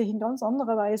bringen sich in ganz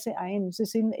anderer Weise ein. Sie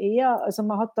sind eher, also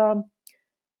man hat da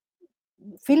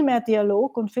viel mehr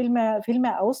Dialog und viel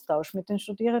mehr Austausch mit den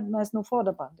Studierenden als noch vor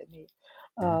der Pandemie.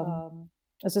 Mhm.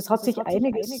 Also es hat sich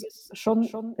einiges schon,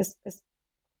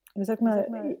 wie sagt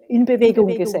man, in Bewegung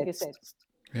gesetzt.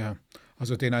 Ja,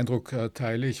 Also den Eindruck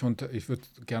teile ich, und ich würde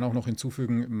gerne auch noch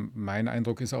hinzufügen, mein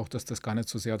Eindruck ist auch, dass das gar nicht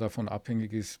so sehr davon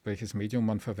abhängig ist, welches Medium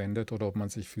man verwendet oder ob man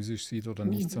sich physisch sieht oder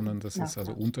nicht, sondern dass Ja, es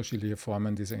also ja, unterschiedliche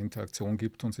Formen dieser Interaktion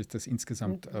gibt und sich das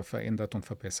insgesamt wirklich, verändert und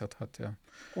verbessert hat. Ja,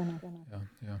 genau. ja,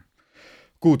 ja.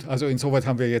 Gut, also insoweit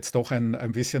haben wir jetzt doch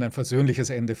ein bisschen ein versöhnliches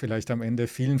Ende vielleicht am Ende.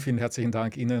 Vielen, vielen herzlichen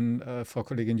Dank Ihnen, Frau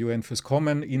Kollegin Yuen, fürs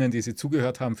Kommen. Ihnen, die Sie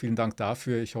zugehört haben, vielen Dank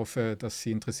dafür. Ich hoffe, dass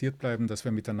Sie interessiert bleiben, dass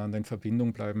wir miteinander in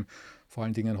Verbindung bleiben. Vor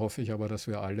allen Dingen hoffe ich aber, dass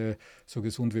wir alle so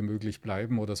gesund wie möglich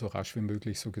bleiben oder so rasch wie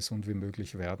möglich so gesund wie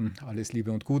möglich werden. Alles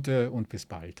Liebe und Gute und bis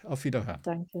bald. Auf Wiederhören.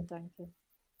 Danke.